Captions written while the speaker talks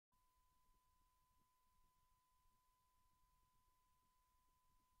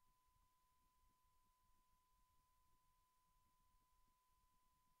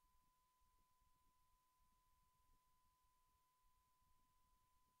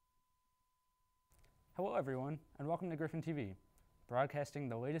Hello everyone, and welcome to Griffin TV, broadcasting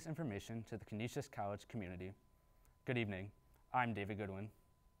the latest information to the Canisius College community. Good evening, I'm David Goodwin.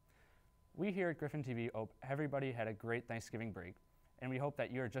 We here at Griffin TV hope everybody had a great Thanksgiving break, and we hope that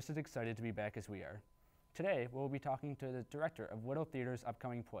you are just as excited to be back as we are. Today, we'll be talking to the director of Widow Theater's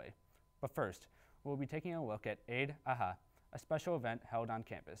upcoming play. But first, we'll be taking a look at Eid Aha, a special event held on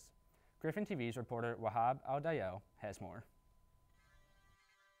campus. Griffin TV's reporter Wahab Al-Dayel has more.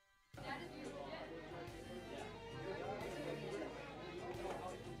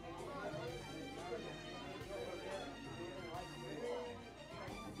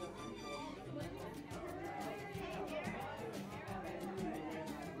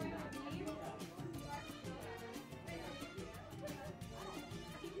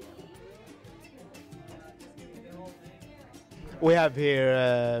 We have here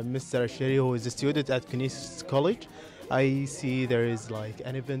Mr. Asheri, who is a student at Canisius College. I see there is like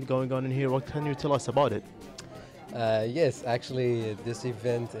an event going on in here. What can you tell us about it? Yes, actually, this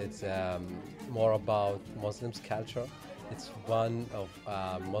event is more about Muslims culture. It's one of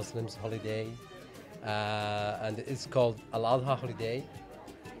Muslims holiday, and it's called Al-Adha holiday.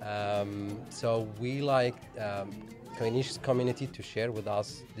 So we like Canisius community to share with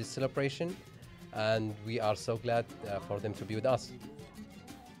us this celebration, and we are so glad for them to be with us.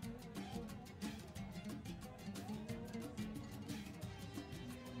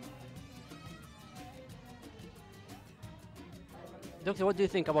 Doctor, what do you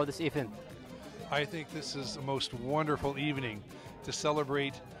think about this event? I think this is the most wonderful evening to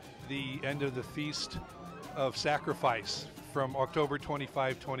celebrate the end of the Feast of Sacrifice from October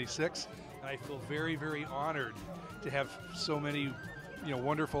 25, 26. I feel very, very honored to have so many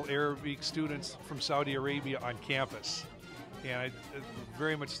wonderful Arabic students from Saudi Arabia on campus. And I've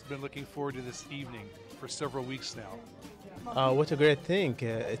very much been looking forward to this evening for several weeks now. What a great thing.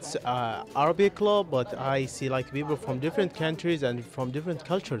 It's Arabic club, but I see like people from different countries and from different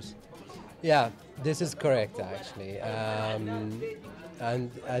cultures. Yeah, this is correct actually.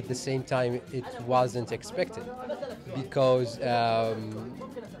 And at the same time, it wasn't expected because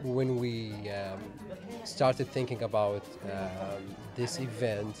when we started thinking about this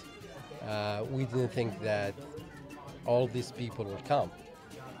event, we didn't think that all these people would come.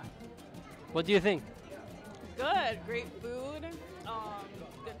 What do you think? Good, great food,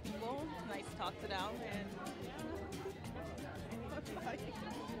 good people, nice to talk to them, and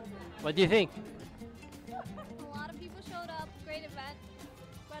What do you think? A lot of people showed up, great event.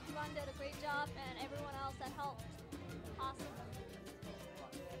 Red Run did a great job, and everyone else that helped. Awesome.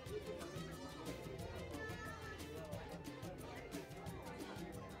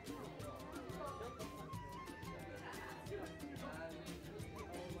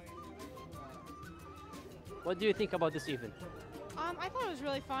 What do you think about this event? I thought it was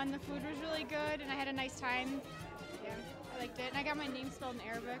really fun. The food was really good, and I had a nice time. Yeah, I liked it, and I got my name spelled in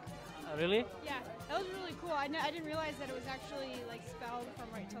Arabic. Really? Yeah, that was really cool. I didn't realize that it was actually like spelled from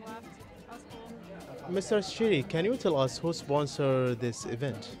right to left. That was cool. Mr. Asheri, can you tell us who sponsored this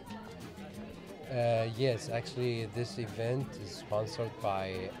event? Yes, actually, this event is sponsored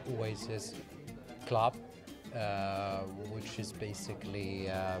by Oasis Club, which is basically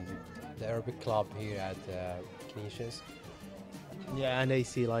the Arabic club here at Canisius. Yeah, and I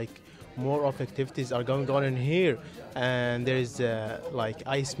see like more of activities are going on in here, and there is like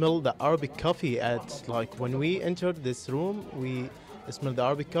I smell the Arabic coffee at like when we entered this room, we smell the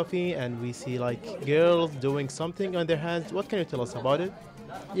Arabic coffee, and we see like girls doing something on their hands. What can you tell us about it?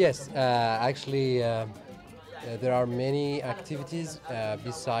 Yes, actually, there are many activities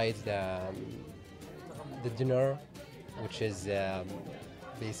besides the dinner, which is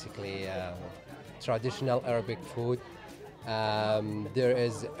basically traditional Arabic food. There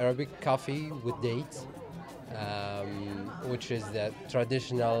is Arabic coffee with dates, which is the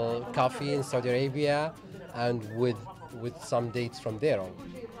traditional coffee in Saudi Arabia, and with some dates from there on.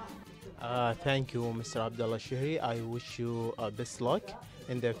 Thank you, Mr. Abdullah Shehri. I wish you best luck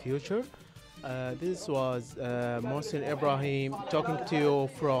in the future. This was Mohsen Ibrahim talking to you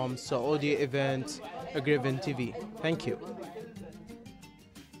from Saudi event Griffin TV. Thank you.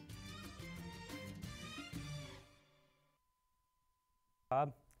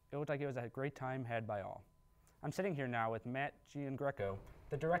 Bob, it looked like it was a great time had by all. I'm sitting here now with Matt Giangreco,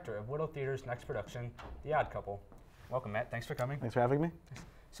 the director of Widow Theater's next production, The Odd Couple. Welcome, Matt. Thanks for coming. Thanks for having me.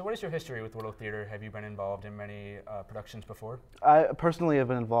 So what is your history with Widow Theater? Have you been involved in many productions before? I personally have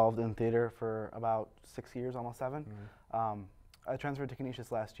been involved in theater for about 6 years, almost 7. Mm-hmm. I transferred to Canisius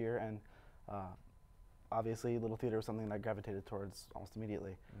last year, and obviously Little Theater was something that I gravitated towards almost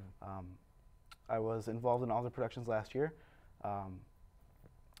immediately. I was involved in all the productions last year.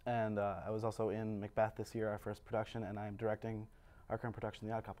 and I was also in Macbeth this year, our first production, and I am directing our current production,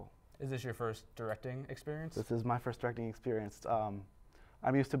 The Odd Couple. Is this your first directing experience? This is my first directing experience.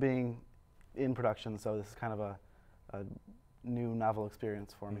 I'm used to being in production, so this is kind of a new novel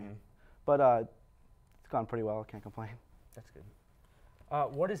experience for me. But it's gone pretty well, I can't complain. That's good.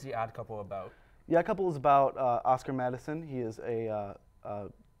 What is The Odd Couple about? The Odd Couple is about Oscar Madison. He is a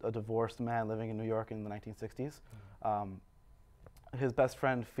divorced man living in New York in the 1960s. His best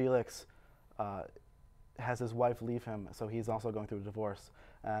friend Felix has his wife leave him, so he's also going through a divorce,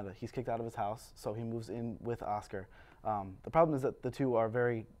 and he's kicked out of his house, so he moves in with Oscar. The problem is that the two are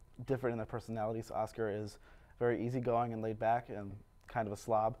very different in their personalities. Oscar is very easygoing and laid back and kind of a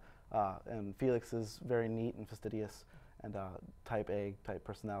slob, and Felix is very neat and fastidious and type A type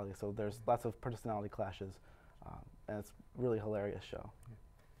personality, so there's lots of personality clashes, and it's a really hilarious show.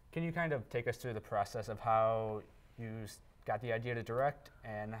 Can you kind of take us through the process of how you got the idea to direct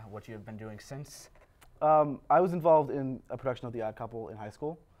and what you have been doing since? I was involved in a production of The Odd Couple in high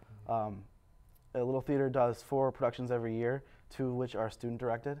school. A little theater does 4 productions every year, 2 of which are student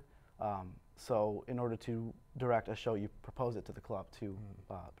directed. So in order to direct a show, you propose it to the club to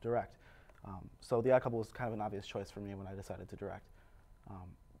direct. So The Odd Couple was kind of an obvious choice for me when I decided to direct.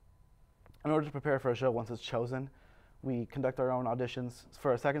 In order to prepare for a show, once it's chosen, we conduct our own auditions for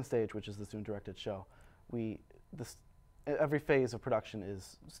our second stage, which is the student directed show. Every phase of production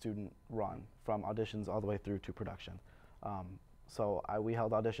is student run, from auditions all the way through to production. So we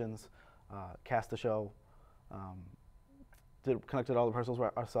held auditions, cast the show, conducted all the rehearsals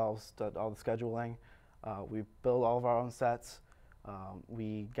ourselves, did all the scheduling. We build all of our own sets.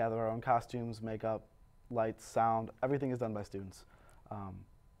 We gather our own costumes, makeup, lights, sound. Everything is done by students,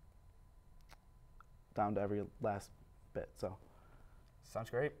 down to every last bit. So, sounds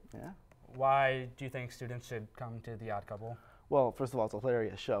great. Yeah. Why do you think students should come to The Odd Couple? Well, first of all, it's a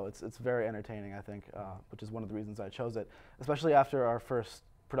hilarious show. It's very entertaining, I think, which is one of the reasons I chose it, especially after our first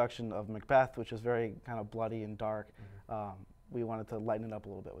production of Macbeth, which is very kind of bloody and dark. We wanted to lighten it up a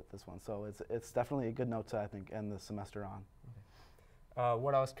little bit with this one, so it's definitely a good note to, I think, end the semester on. Okay.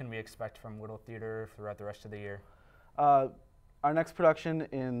 What else can we expect from Little Theater throughout the rest of the year? Our next production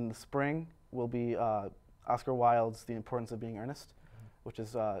in the spring will be Oscar Wilde's The Importance of Being Earnest, which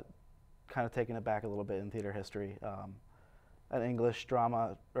is kind of taking it back a little bit in theater history. An English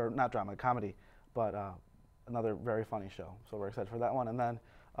drama, or not drama, comedy, but another very funny show. So we're excited for that one. And then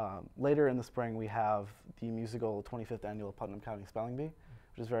later in the spring, we have the musical 25th Annual Putnam County Spelling Bee,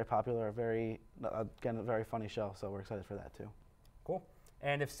 which is very popular, again, a very funny show, so we're excited for that too. Cool.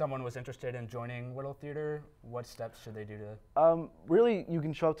 And if someone was interested in joining Little Theater, what steps should they do to? Really, you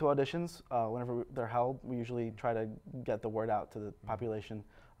can show up to auditions whenever they're held. We usually try to get the word out to the population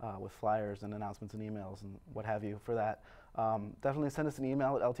with flyers and announcements and emails and what have you for that. Definitely send us an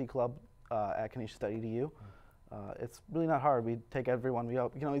email at ltclub@canisius.edu. It's really not hard. We take everyone. We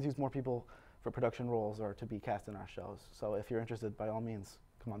can always use more people for production roles or to be cast in our shows. So if you're interested, by all means,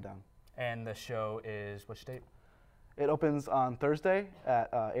 come on down. And the show is which date? It opens on Thursday at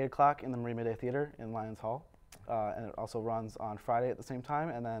 8 o'clock in the Marie Midday Theater in Lions Hall. And it also runs on Friday at the same time,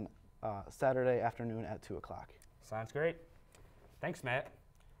 and then Saturday afternoon at 2 o'clock. Sounds great. Thanks, Matt.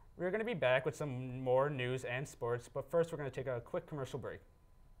 We're going to be back with some more news and sports, but first we're going to take a quick commercial break.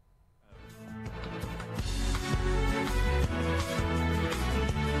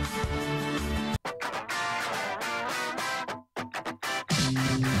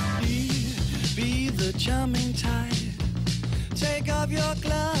 Be the charming type. Take off your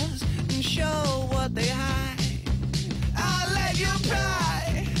gloves and show what they hide. I'll let you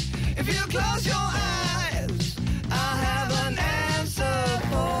pry if you close your eyes. I'll have an answer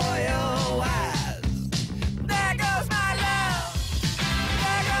for your eyes. There goes my love.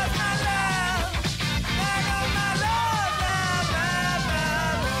 There goes my love. There goes my love, love, love,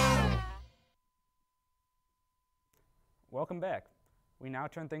 love. Welcome back. We now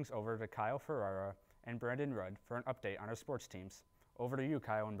turn things over to Kyle Ferrara and Brandon Rudd for an update on our sports teams. Over to you,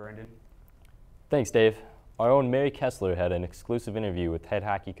 Kyle and Brandon. Thanks, Dave. Our own Mary Kessler had an exclusive interview with head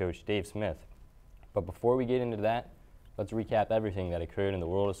hockey coach Dave Smith. But before we get into that, let's recap everything that occurred in the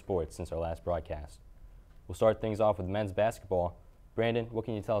world of sports since our last broadcast. We'll start things off with men's basketball. Brandon, what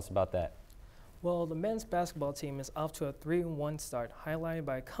can you tell us about that? Well, the men's basketball team is off to a 3-1 start, highlighted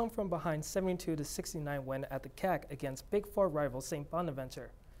by a come-from-behind 72-69 win at the CAC against Big Four rival St. Bonaventure.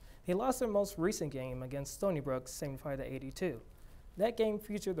 They lost their most recent game against Stony Brook, 75-82. That game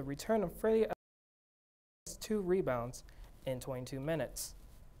featured the return of Freddie 2 rebounds in 22 minutes.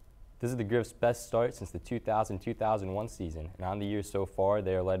 This is the Griff's best start since the 2000-2001 season, and on the year so far,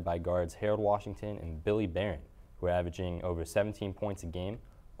 they are led by guards Harold Washington and Billy Barron, who are averaging over 17 points a game,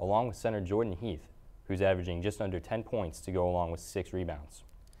 along with center Jordan Heath, who's averaging just under 10 points to go along with 6 rebounds.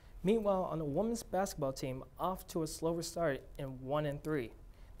 Meanwhile, on the women's basketball team, off to a slower start in 1-3.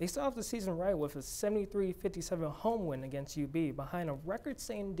 They started off the season right with a 73-57 home win against UB behind a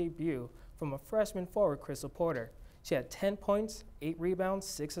record-setting debut from a freshman forward, Crystal Porter. She had 10 points, 8 rebounds,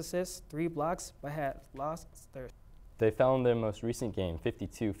 6 assists, 3 blocks, but had lost their... They fell in their most recent game,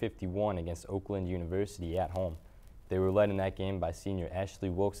 52-51 against Oakland University at home. They were led in that game by senior Ashley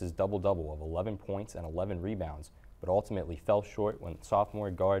Wilkes' double-double of 11 points and 11 rebounds, but ultimately fell short when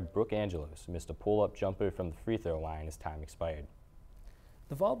sophomore guard Brooke Angelos missed a pull-up jumper from the free throw line as time expired.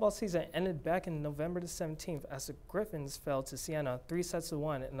 The volleyball season ended back in November the 17th as the Griffins fell to Siena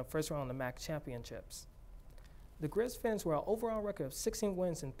 3-1 in the first round of the MAC championships. The Grizz finished with an overall record of 16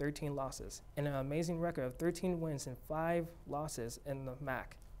 wins and 13 losses, and an amazing record of 13 wins and 5 losses in the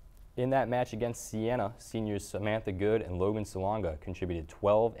MAC. In that match against Siena, seniors Samantha Good and Logan Salonga contributed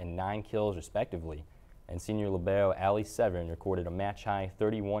 12 and 9 kills respectively, and senior libero Allie Severn recorded a match-high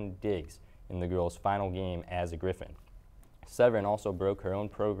 31 digs in the girls' final game as a Griffin. Severn also broke her own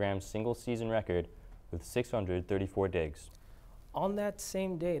program's single-season record with 634 digs. On that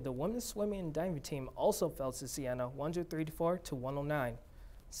same day, the women's swimming and diving team also fell to Siena 134-109.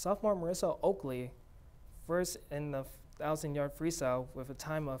 Sophomore Marissa Oakley, first in the 1,000-yard freestyle with a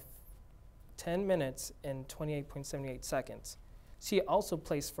time of 10 minutes and 28.78 seconds. She also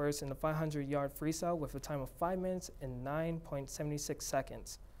placed first in the 500-yard freestyle with a time of 5 minutes and 9.76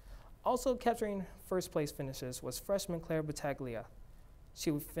 seconds. Also capturing first place finishes was freshman Claire Battaglia.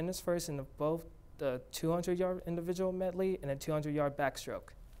 She finished first in both the 200-yard individual medley and a 200-yard backstroke.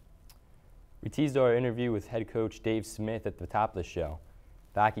 We teased our interview with head coach Dave Smith at the top of the show.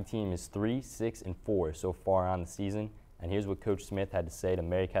 The hockey team is 3-6-4 so far on the season, and here's what Coach Smith had to say to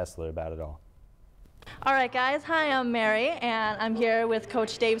Mary Kessler about it all. All right, guys. Hi, I'm Mary, and I'm here with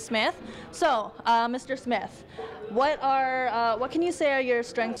Coach Dave Smith. So, Mr. Smith, what can you say are your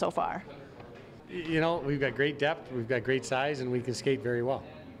strengths so far? You know, we've got great depth, we've got great size, and we can skate very well.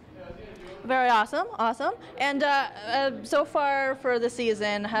 Very awesome, awesome. And so far for the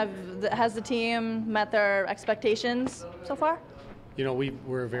season, has the team met their expectations so far? You know,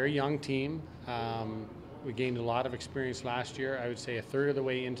 we're a very young team. We gained a lot of experience last year. I would say a third of the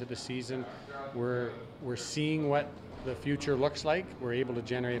way into the season, we're seeing what the future looks like. We're able to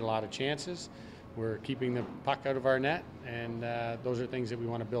generate a lot of chances. We're keeping the puck out of our net, and those are things that we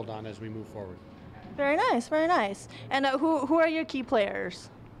want to build on as we move forward. Very nice, very nice. And who are your key players?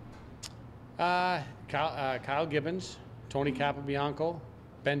 Kyle Gibbons, Tony Capobianco,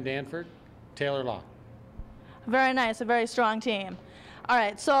 Ben Danford, Taylor Law. Very nice, a very strong team. All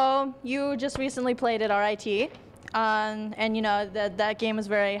right, so you just recently played at RIT, and you know that game was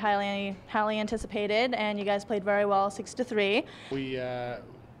very highly anticipated, and you guys played very well, 6-3.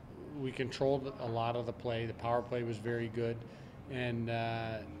 We controlled a lot of the play. The power play was very good, and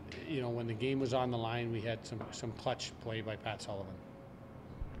you know, when the game was on the line, we had some clutch play by Pat Sullivan.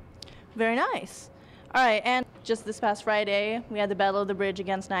 Very nice. All right, and just this past Friday, we had the Battle of the Bridge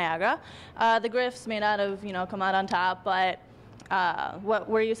against Niagara. The Griffs may not have, come out on top, but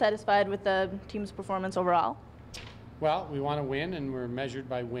were you satisfied with the team's performance overall? Well, we want to win, and we're measured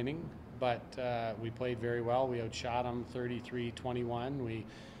by winning, but we played very well. We outshot them 33-21. We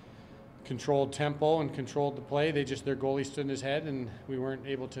controlled tempo and controlled the play. Their goalie stood in his head, and we weren't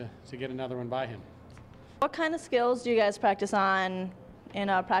able to get another one by him. What kind of skills do you guys practice on in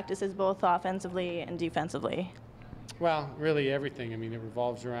practices, both offensively and defensively? Well, really everything. I mean, it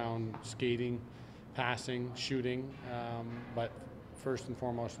revolves around skating, passing, shooting, but first and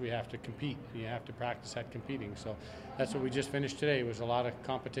foremost, we have to compete. You have to practice at competing. So that's what we just finished today. It was a lot of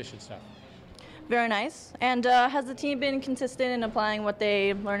competition stuff. Very nice. And has the team been consistent in applying what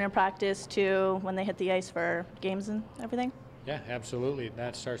they learn in practice to when they hit the ice for games and everything? Yeah, absolutely.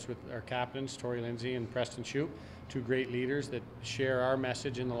 That starts with our captains, Tori Lindsay and Preston Shoup, two great leaders that share our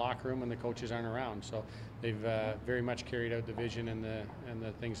message in the locker room when the coaches aren't around. So they've very much carried out the vision and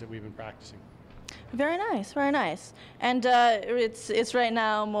the things that we've been practicing. Very nice, very nice. And it's right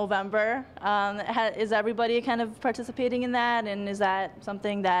now Movember. Is everybody kind of participating in that? And is that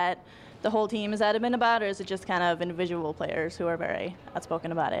something that the whole team is adamant about, or is it just kind of individual players who are very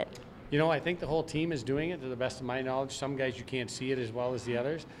outspoken about it? You know, I think the whole team is doing it to the best of my knowledge. Some guys you can't see it as well as the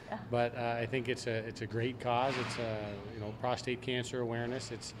others, but I think it's a great cause. It's prostate cancer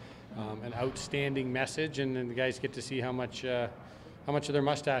awareness. It's an outstanding message, and then the guys get to see how much of their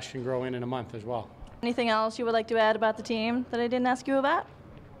mustache can grow in a month as well. Anything else you would like to add about the team that I didn't ask you about?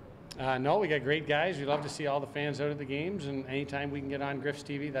 No, we got great guys. We love to see all the fans out at the games, and anytime we can get on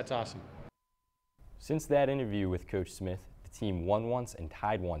GriffinTV, that's awesome. Since that interview with Coach Smith, the The team won once and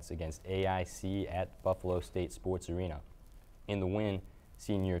tied once against AIC at Buffalo State Sports Arena. In the win,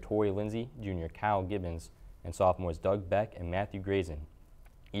 senior Tori Lindsay, junior Kyle Gibbons, and sophomores Doug Beck and Matthew Grazen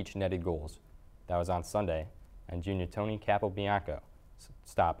each netted goals. That was on Sunday, and junior Tony Capobianco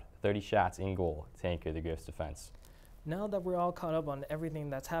stopped 30 shots in goal to anchor the Griff's defense. Now that we're all caught up on everything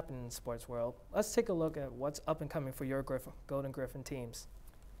that's happened in the sports world, let's take a look at what's up and coming for your Golden Griffin teams.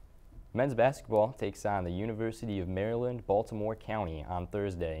 Men's basketball takes on the University of Maryland, Baltimore County on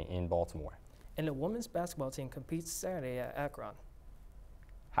Thursday in Baltimore. And the women's basketball team competes Saturday at Akron.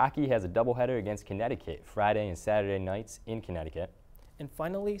 Hockey has a doubleheader against Connecticut Friday and Saturday nights in Connecticut. And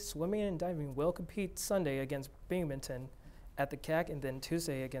finally, swimming and diving will compete Sunday against Binghamton at the CAC and then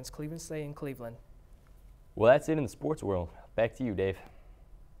Tuesday against Cleveland State in Cleveland. Well, that's it in the sports world. Back to you, Dave.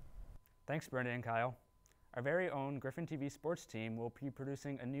 Thanks, Brenda and Kyle. Our very own Griffin TV sports team will be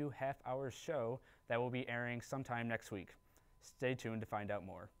producing a new half-hour show that will be airing sometime next week. Stay tuned to find out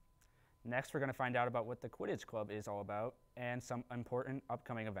more. Next, we're going to find out about what the Quidditch Club is all about and some important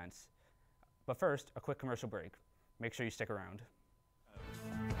upcoming events. But first, a quick commercial break. Make sure you stick around.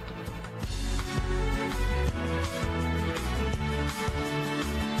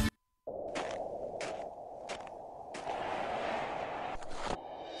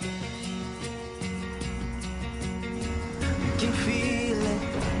 Can feel it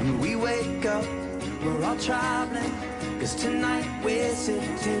when we wake up. We're all traveling, 'cause tonight we're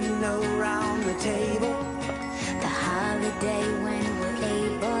sitting around the table. The holiday when we're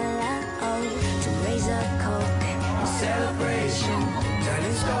able to raise a Coke. A celebration,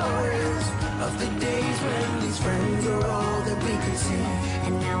 telling stories of the days when these friends were all that we could see.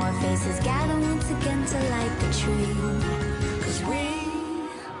 And now our faces gather once again to light the tree. 'Cause we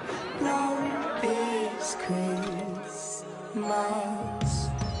know it's Christmas.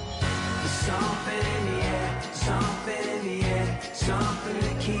 There's something in the air, something in the air, something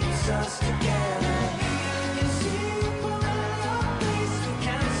that keeps us together. You see, we're in a place we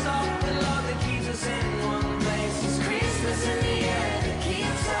can't stop the love that keeps us in one place. It's Christmas in the air that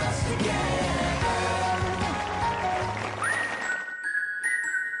keeps us together.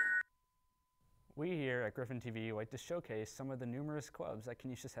 We here at Griffin TV like to showcase some of the numerous clubs that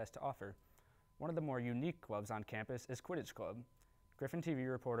Canisius has to offer. One of the more unique clubs on campus is Quidditch Club. Griffin TV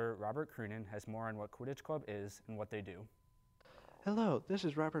reporter Robert Croonan has more on what Quidditch Club is and what they do. Hello, this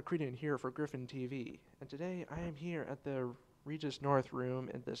is Robert Croonan here for Griffin TV, and today I am here at the Regis North Room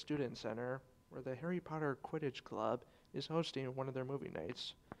in the Student Center, where the Harry Potter Quidditch Club is hosting one of their movie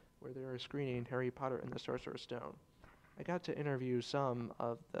nights, where they are screening Harry Potter and the Sorcerer's Stone. I got to interview some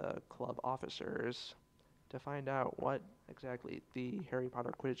of the club officers to find out what exactly the Harry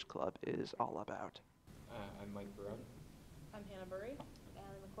Potter Quidditch Club is all about. I'm Mike Barone. I'm Hannah Burry. I'm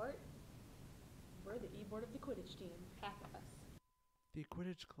Allie McCourt. We're the E-Board of the Quidditch team. Half of us. The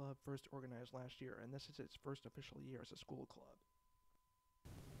Quidditch Club first organized last year, and this is its first official year as a school club.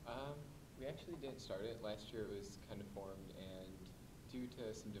 We actually didn't start it. Last year it was kind of formed, and due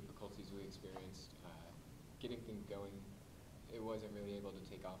to some difficulties we experienced getting things going, it wasn't really able to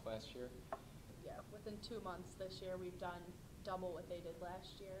take off last year. Yeah, within 2 months this year we've done double what they did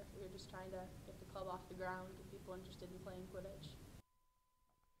last year. We were just trying to get the club off the ground, get people interested in playing Quidditch.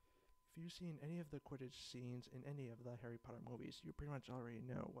 If you've seen any of the Quidditch scenes in any of the Harry Potter movies, you pretty much already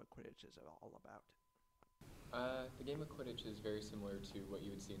know what Quidditch is all about. The game of Quidditch is very similar to what you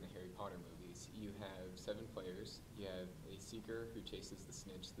would see in the Harry Potter movies. You have 7 players. You have a seeker who chases the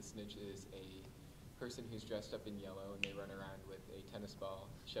snitch. The snitch is a person who's dressed up in yellow, and they run around with a tennis ball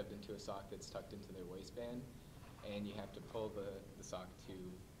shoved into a sock that's tucked into their waistband, and you have to pull the sock to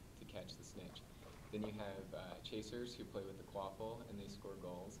catch the snitch. Then you have chasers who play with the quaffle, and they score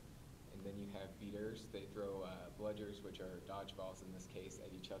goals. And then you have beaters. They throw bludgers, which are dodgeballs in this case,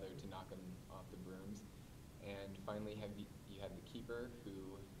 at each other to knock them off the brooms. And finally you have the keeper,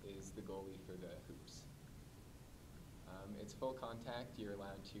 who is the goalie for the hoops. It's full contact. You're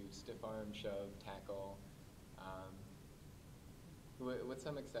allowed to stiff arm, shove, tackle, with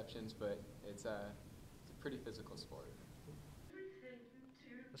some exceptions, but it's a pretty physical sport.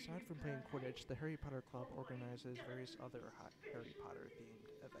 Aside from playing Quidditch, the Harry Potter Club organizes various other Harry Potter-themed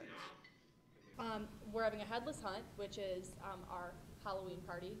events. We're having a headless hunt, which is our Halloween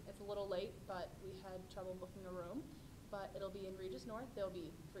party. It's a little late, but we had trouble booking a room. But it'll be in Regis North. There'll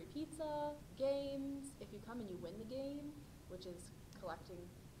be free pizza, games. If you come and you win the game, which is collecting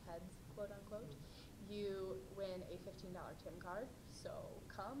heads, quote unquote, you win a $15 Tim card. So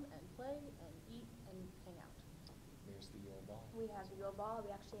come and play and eat and hang out. Where's the Yule Ball? We have the Yule Ball.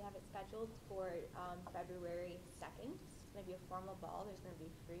 We actually have it scheduled for February 2nd. It's going to be a formal ball. There's going to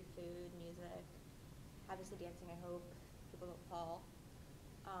be free food, music, obviously dancing, I hope. the hall.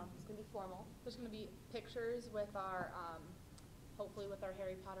 It's going to be formal. There's going to be pictures with our, hopefully with our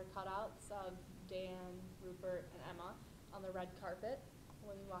Harry Potter cutouts of Dan, Rupert, and Emma on the red carpet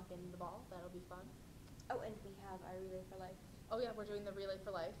when we walk into the ball. That'll be fun. Oh, and we have our Relay for Life. Oh yeah, we're doing the Relay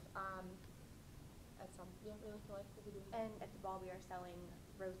for Life. Relay for Life we'll be doing. And at the ball we are selling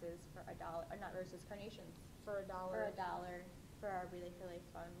roses for $1, or not roses, carnations. For $1. For $1 for our Relay for Life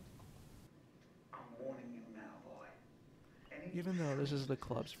fund. I'm warning you now, boy. Even though this is the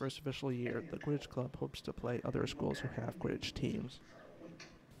club's first official year, the Quidditch Club hopes to play other schools who have Quidditch teams.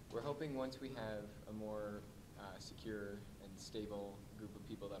 We're hoping once we have a more secure and stable group of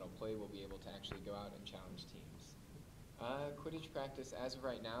people that'll play, we'll be able to actually go out and challenge teams. Quidditch practice, as of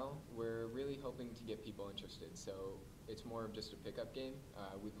right now, we're really hoping to get people interested, so it's more of just a pickup game.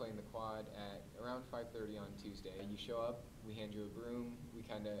 We play in the quad at around 5:30 on Tuesday. You show up, we hand you a broom,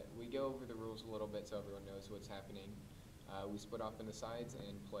 we go over the rules a little bit so everyone knows what's happening. We split off in the sides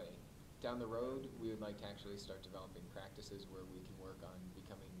and play. Down the road, we would like to actually start developing practices where we can work on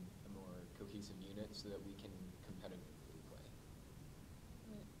becoming a more cohesive unit so that we can competitively play. I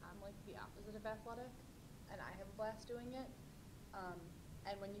mean, I'm like the opposite of athletic, and I have a blast doing it.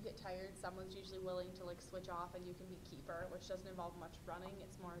 And when you get tired, someone's usually willing to like switch off and you can be keeper, which doesn't involve much running.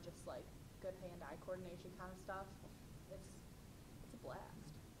 It's more just like good hand-eye coordination kind of stuff. It's a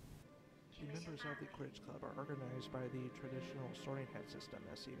blast. The members of the Quidditch Club are organized by the traditional sorting hat system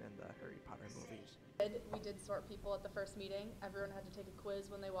as seen in the Harry Potter movies. We did sort people at the first meeting. Everyone had to take a quiz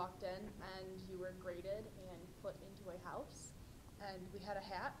when they walked in, and you were graded and put into a house. And we had a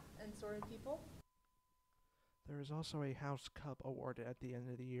hat and sorted people. There is also a House Cup awarded at the end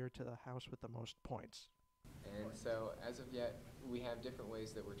of the year to the house with the most points. And so, as of yet, we have different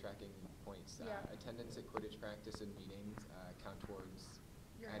ways that we're tracking points. Attendance at Quidditch practice and meetings count towards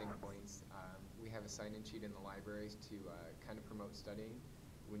adding points. We have a sign-in sheet in the libraries to kind of promote studying.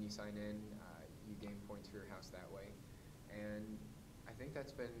 When you sign in, you gain points for your house that way. And I think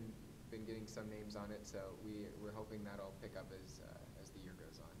that's been getting some names on it, so we're hoping that'll pick up as the year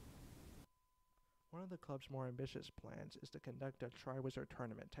goes on. One of the club's more ambitious plans is to conduct a Tri-Wizard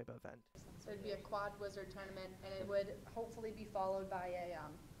tournament type event. So it'd be a quad wizard tournament, and it would hopefully be followed by a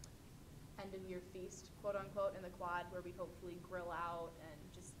end-of-year feast, quote-unquote, in the quad, where we hopefully grill out and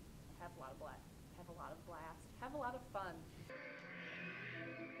just have a lot of blast, have a lot of fun.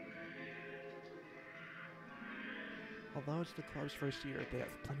 Although it's the club's first year, they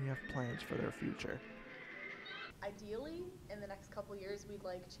have plenty of plans for their future. Ideally, in the next couple years, we'd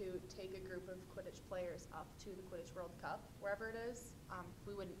like to take a group of Quidditch players up to the Quidditch World Cup, wherever it is.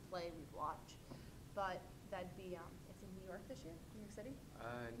 We wouldn't play, we'd watch. But that'd be, it's in New York this year, New York City?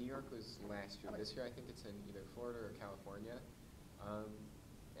 New York was last year. This year I think it's in either Florida or California.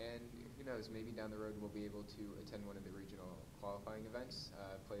 And who knows, maybe down the road we'll be able to attend one of the regional qualifying events,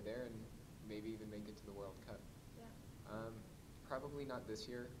 play there, and maybe even make it to the World Cup. Yeah. Probably not this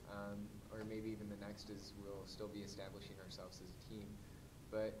year, or maybe even the next, as we'll still be establishing ourselves as a team.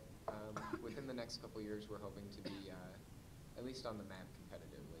 But within the next couple years, we're hoping to be at least on the map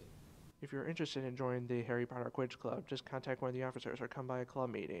competitively. If you're interested in joining the Harry Potter Quidditch Club, just contact one of the officers or come by a club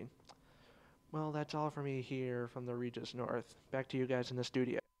meeting. Well, that's all for me here from the Regis North. Back to you guys in the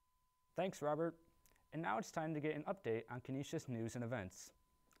studio. Thanks, Robert. And now it's time to get an update on Canisius news and events.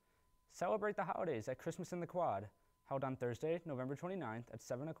 Celebrate the holidays at Christmas in the Quad. Held on Thursday, November 29th at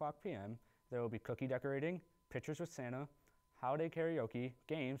 7 o'clock p.m., there will be cookie decorating, pictures with Santa, holiday karaoke,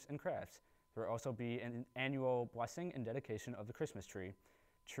 games, and crafts. There will also be an annual blessing and dedication of the Christmas tree.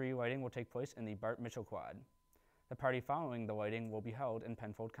 Tree lighting will take place in the Bart Mitchell Quad. The party following the lighting will be held in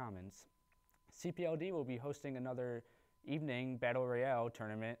Penfold Commons. CPLD will be hosting another evening Battle Royale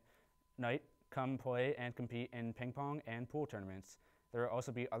tournament night. Come play and compete in ping pong and pool tournaments. There will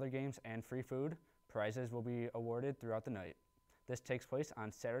also be other games and free food. Prizes will be awarded throughout the night. This takes place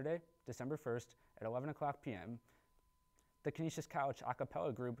on Saturday, December 1st at 11 o'clock p.m. The Canisius College a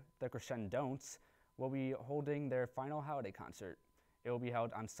cappella group, the Crescendon'ts, will be holding their final holiday concert. It will be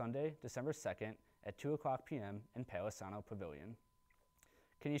held on Sunday, December 2nd at 2 o'clock p.m. in Palisano Pavilion.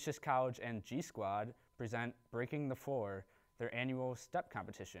 Canisius College and G Squad present Breaking the Floor, their annual step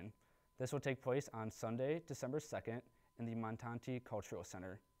competition. This will take place on Sunday, December 2nd in the Montanti Cultural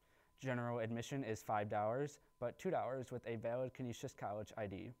Center. General admission is $5, but $2 with a valid Canisius College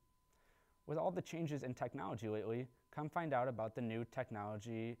ID. With all the changes in technology lately, come find out about the new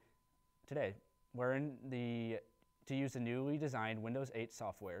technology today. To use the newly designed Windows 8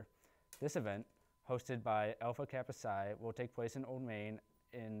 software. This event, hosted by Alpha Kappa Psi, will take place in Old Main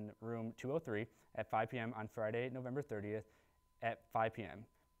in room 203 at 5 p.m. on Friday, November 30th at 5 p.m.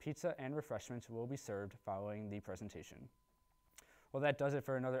 Pizza and refreshments will be served following the presentation. Well, that does it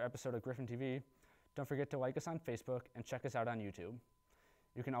for another episode of Griffin TV. Don't forget to like us on Facebook and check us out on YouTube.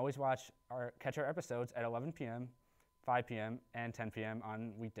 You can always catch our episodes at 11 p.m., 5 p.m., and 10 p.m.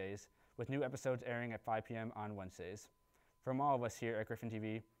 on weekdays, with new episodes airing at 5 p.m. on Wednesdays. From all of us here at Griffin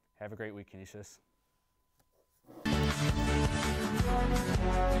TV, have a great week, Canisius.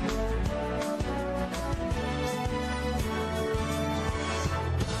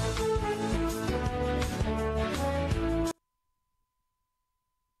 Thank you.